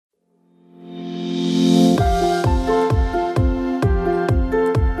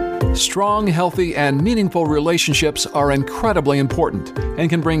Strong, healthy, and meaningful relationships are incredibly important and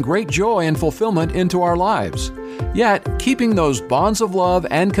can bring great joy and fulfillment into our lives. Yet, keeping those bonds of love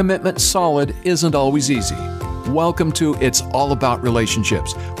and commitment solid isn't always easy. Welcome to It's All About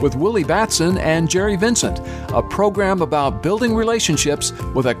Relationships with Willie Batson and Jerry Vincent, a program about building relationships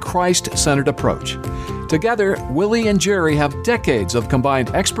with a Christ-centered approach. Together, Willie and Jerry have decades of combined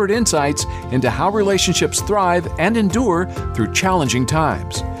expert insights into how relationships thrive and endure through challenging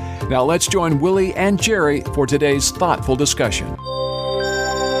times. Now let's join Willie and Jerry for today's thoughtful discussion.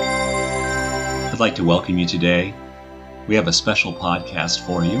 I'd like to welcome you today. We have a special podcast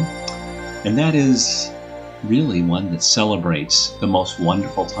for you, and that is really one that celebrates the most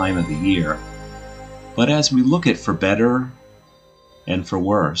wonderful time of the year. But as we look at for better and for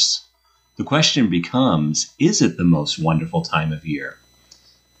worse, the question becomes, is it the most wonderful time of year?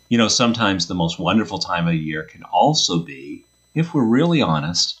 You know, sometimes the most wonderful time of year can also be, if we're really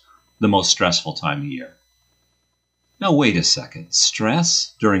honest, the most stressful time of year. Now, wait a second.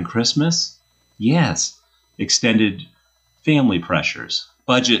 Stress during Christmas? Yes. Extended family pressures,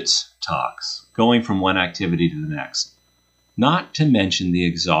 budgets talks, going from one activity to the next. Not to mention the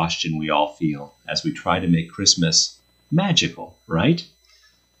exhaustion we all feel as we try to make Christmas magical, right?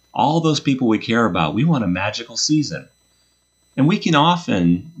 All those people we care about, we want a magical season. And we can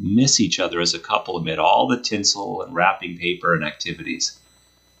often miss each other as a couple amid all the tinsel and wrapping paper and activities.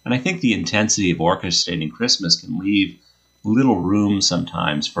 And I think the intensity of orchestrating Christmas can leave little room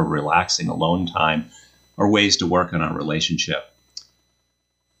sometimes for relaxing alone time or ways to work on our relationship.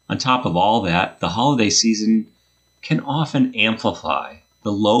 On top of all that, the holiday season can often amplify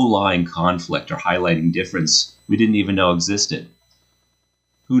the low-lying conflict or highlighting difference we didn't even know existed.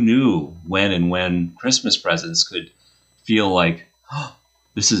 Who knew when Christmas presents could feel like, oh,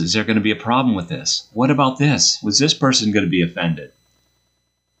 is there going to be a problem with this? What about this? Was this person going to be offended?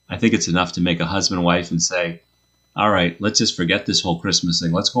 I think it's enough to make a husband and wife and say, all right, let's just forget this whole Christmas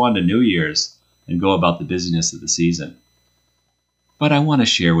thing. Let's go on to New Year's and go about the busyness of the season. But I want to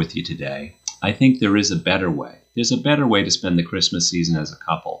share with you today, I think there is a better way. There's a better way to spend the Christmas season as a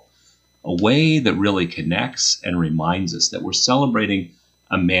couple. A way that really connects and reminds us that we're celebrating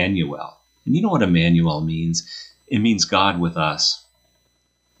Emmanuel. And you know what Emmanuel means? It means God with us.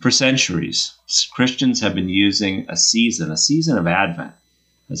 For centuries, Christians have been using a season of Advent,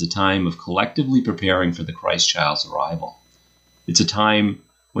 as a time of collectively preparing for the Christ child's arrival. It's a time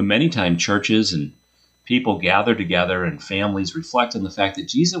when many times churches and people gather together and families reflect on the fact that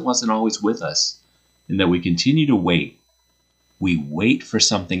Jesus wasn't always with us and that we continue to wait. We wait for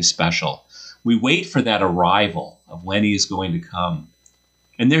something special. We wait for that arrival of when he is going to come.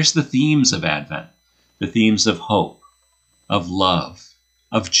 And there's the themes of Advent, the themes of hope, of love,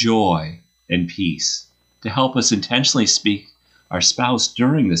 of joy and peace, to help us intentionally speak our spouse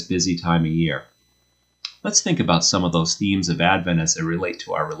during this busy time of year. Let's think about some of those themes of Advent as they relate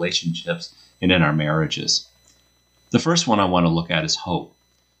to our relationships and in our marriages. The first one I want to look at is hope.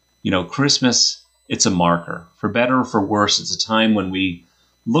 You know, Christmas, it's a marker. For better or for worse, it's a time when we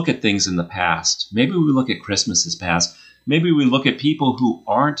look at things in the past. Maybe we look at Christmas's past. Maybe we look at people who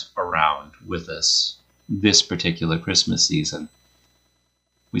aren't around with us this particular Christmas season.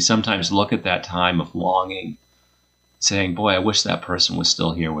 We sometimes look at that time of longing, saying, boy, I wish that person was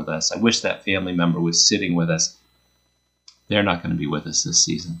still here with us. I wish that family member was sitting with us. They're not going to be with us this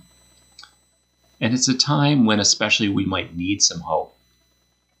season. And it's a time when especially we might need some hope.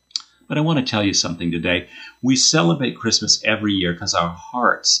 But I want to tell you something today. We celebrate Christmas every year because our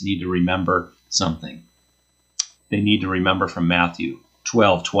hearts need to remember something. They need to remember from Matthew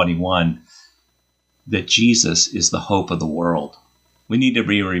 12:21 that Jesus is the hope of the world. We need to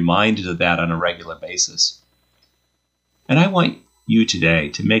be reminded of that on a regular basis. And I want you today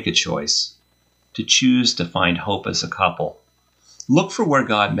to make a choice, to choose to find hope as a couple. Look for where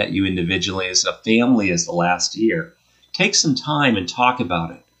God met you individually as a family as the last year. Take some time and talk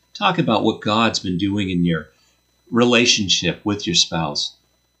about it. Talk about what God's been doing in your relationship with your spouse.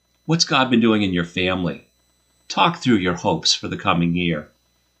 What's God been doing in your family? Talk through your hopes for the coming year.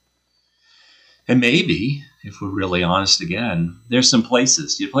 And maybe, if we're really honest again, there's some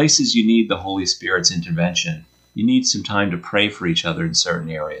places you need the Holy Spirit's intervention. You need some time to pray for each other in certain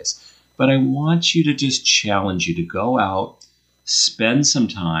areas. But I want you to just challenge you to go out, spend some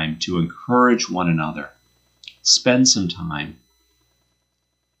time to encourage one another. Spend some time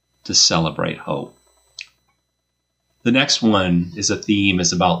to celebrate hope. The next one is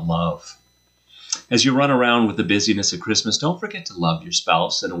about love. As you run around with the busyness of Christmas, don't forget to love your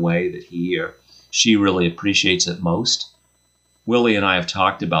spouse in a way that he or she really appreciates it most. Willie and I have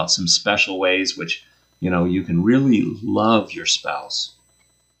talked about some special ways which, you can really love your spouse.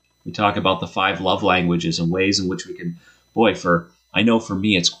 We talk about the 5 love languages and ways in which we can, I know for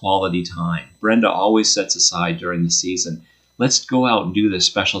me it's quality time. Brenda always sets aside during the season. Let's go out and do this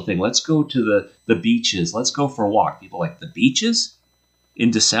special thing. Let's go to the beaches. Let's go for a walk. People are like, the beaches? In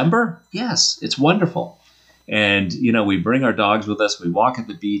December? Yes, it's wonderful. And, we bring our dogs with us. We walk at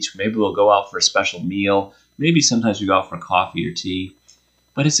the beach. Maybe we'll go out for a special meal. Maybe sometimes we go out for coffee or tea.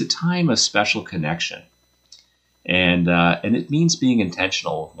 But it's a time of special connection. And it means being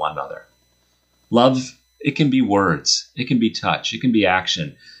intentional with one another. Love, it can be words. It can be touch. It can be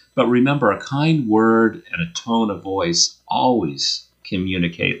action. But remember, a kind word and a tone of voice always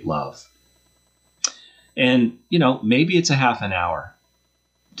communicate love. And, maybe it's a half an hour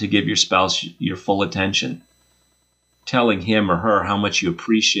to give your spouse your full attention, telling him or her how much you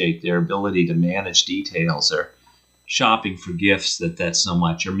appreciate their ability to manage details, or shopping for gifts that's so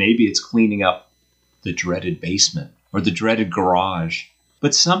much, or maybe it's cleaning up the dreaded basement or the dreaded garage.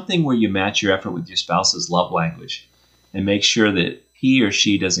 But something where you match your effort with your spouse's love language and make sure that he or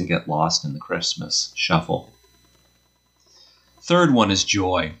she doesn't get lost in the Christmas shuffle. Third one is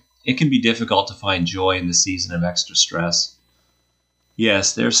joy. It can be difficult to find joy in the season of extra stress.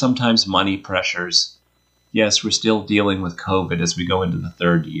 Yes, there's sometimes money pressures. Yes, we're still dealing with COVID as we go into the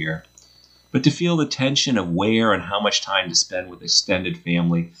 3rd year. But to feel the tension of where and how much time to spend with extended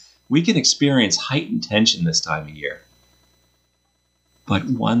family, we can experience heightened tension this time of year. But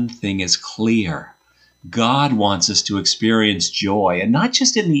one thing is clear. God wants us to experience joy, and not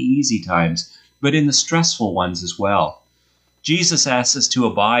just in the easy times, but in the stressful ones as well. Jesus asks us to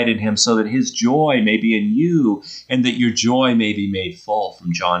abide in him so that his joy may be in you and that your joy may be made full,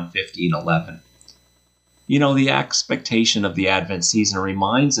 from John 15:11. The expectation of the Advent season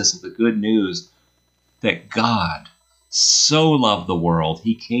reminds us of the good news that God so loved the world,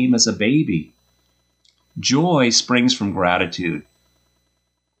 he came as a baby. Joy springs from gratitude.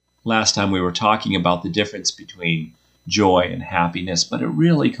 Last time we were talking about the difference between joy and happiness, but it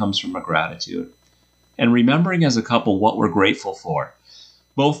really comes from a gratitude. And remembering as a couple what we're grateful for,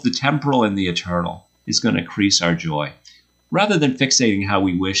 both the temporal and the eternal, is going to increase our joy. Rather than fixating how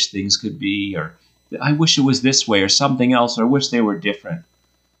we wish things could be, or I wish it was this way or something else, or I wish they were different,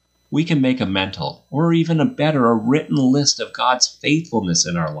 we can make a mental, or even a written list of God's faithfulness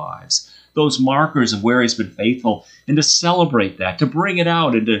in our lives. Those markers of where he's been faithful, and to celebrate that, to bring it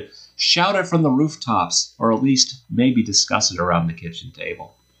out, and to shout it from the rooftops, or at least maybe discuss it around the kitchen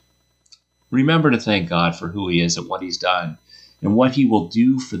table. Remember to thank God for who he is and what he's done, and what he will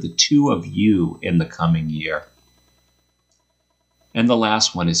do for the two of you in the coming year. And the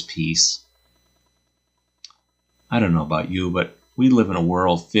last one is peace. I don't know about you, but we live in a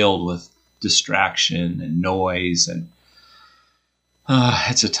world filled with distraction and noise, and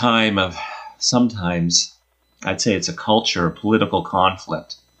it's a time of, sometimes, I'd say it's a culture of political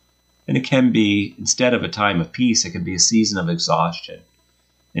conflict. And it can be, instead of a time of peace, it can be a season of exhaustion.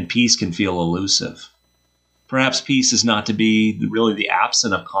 And peace can feel elusive. Perhaps peace is not to be really the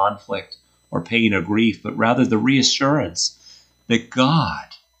absence of conflict or pain or grief, but rather the reassurance that God,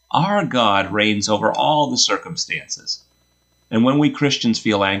 our God, reigns over all the circumstances. And when we Christians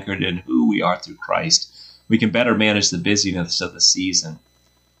feel anchored in who we are through Christ, we can better manage the busyness of the season.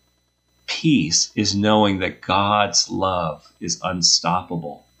 Peace is knowing that God's love is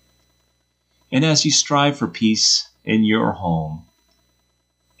unstoppable. And as you strive for peace in your home,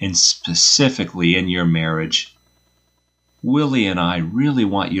 and specifically in your marriage, Willie and I really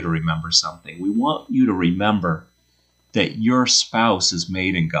want you to remember something. We want you to remember that your spouse is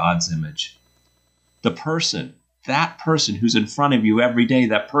made in God's image. That person who's in front of you every day,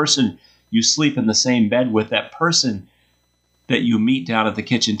 that person you sleep in the same bed with, that person that you meet down at the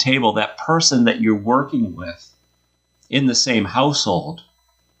kitchen table, that person that you're working with in the same household,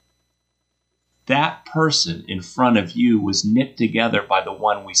 that person in front of you was knit together by the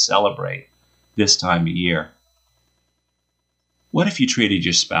one we celebrate this time of year. What if you treated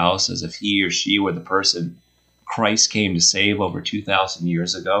your spouse as if he or she were the person Christ came to save over 2,000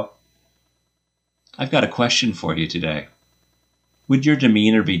 years ago? I've got a question for you today. Would your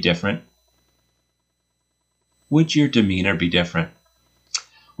demeanor be different? Would your demeanor be different?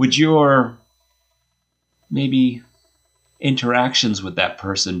 Would your, maybe, interactions with that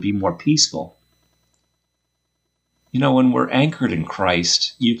person be more peaceful? When we're anchored in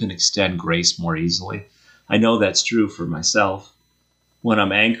Christ, you can extend grace more easily. I know that's true for myself. When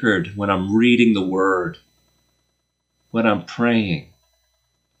I'm anchored, when I'm reading the Word, when I'm praying,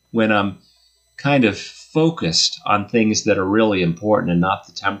 when I'm kind of focused on things that are really important and not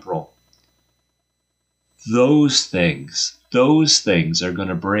the temporal, those things are going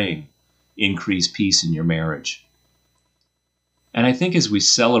to bring increased peace in your marriage. And I think as we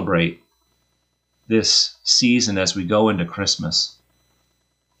celebrate this season, as we go into Christmas,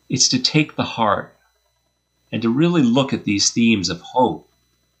 it's to take the heart and to really look at these themes of hope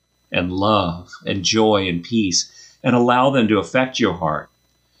and love and joy and peace and allow them to affect your heart.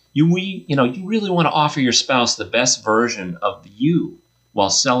 You really want to offer your spouse the best version of you while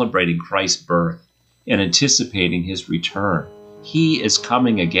celebrating Christ's birth and anticipating his return. He is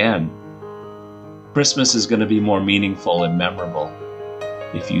coming again. Christmas is going to be more meaningful and memorable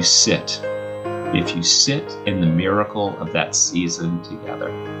if you sit in the miracle of that season together.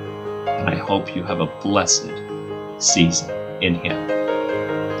 And I hope you have a blessed season in him.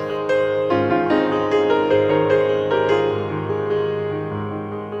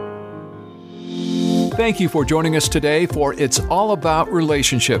 Thank you for joining us today for It's All About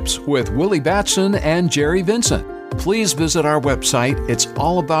Relationships with Willie Batson and Jerry Vincent. Please visit our website,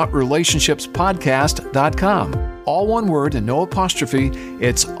 it'sallaboutRelationshipspodcast.com. All one word and no apostrophe,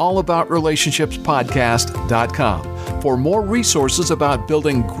 it'sallaboutRelationshipspodcast.com for more resources about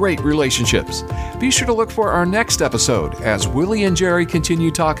building great relationships. Be sure to look for our next episode as Willie and Jerry continue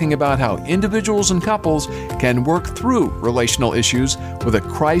talking about how individuals and couples can work through relational issues with a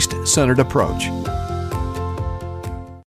Christ-centered approach.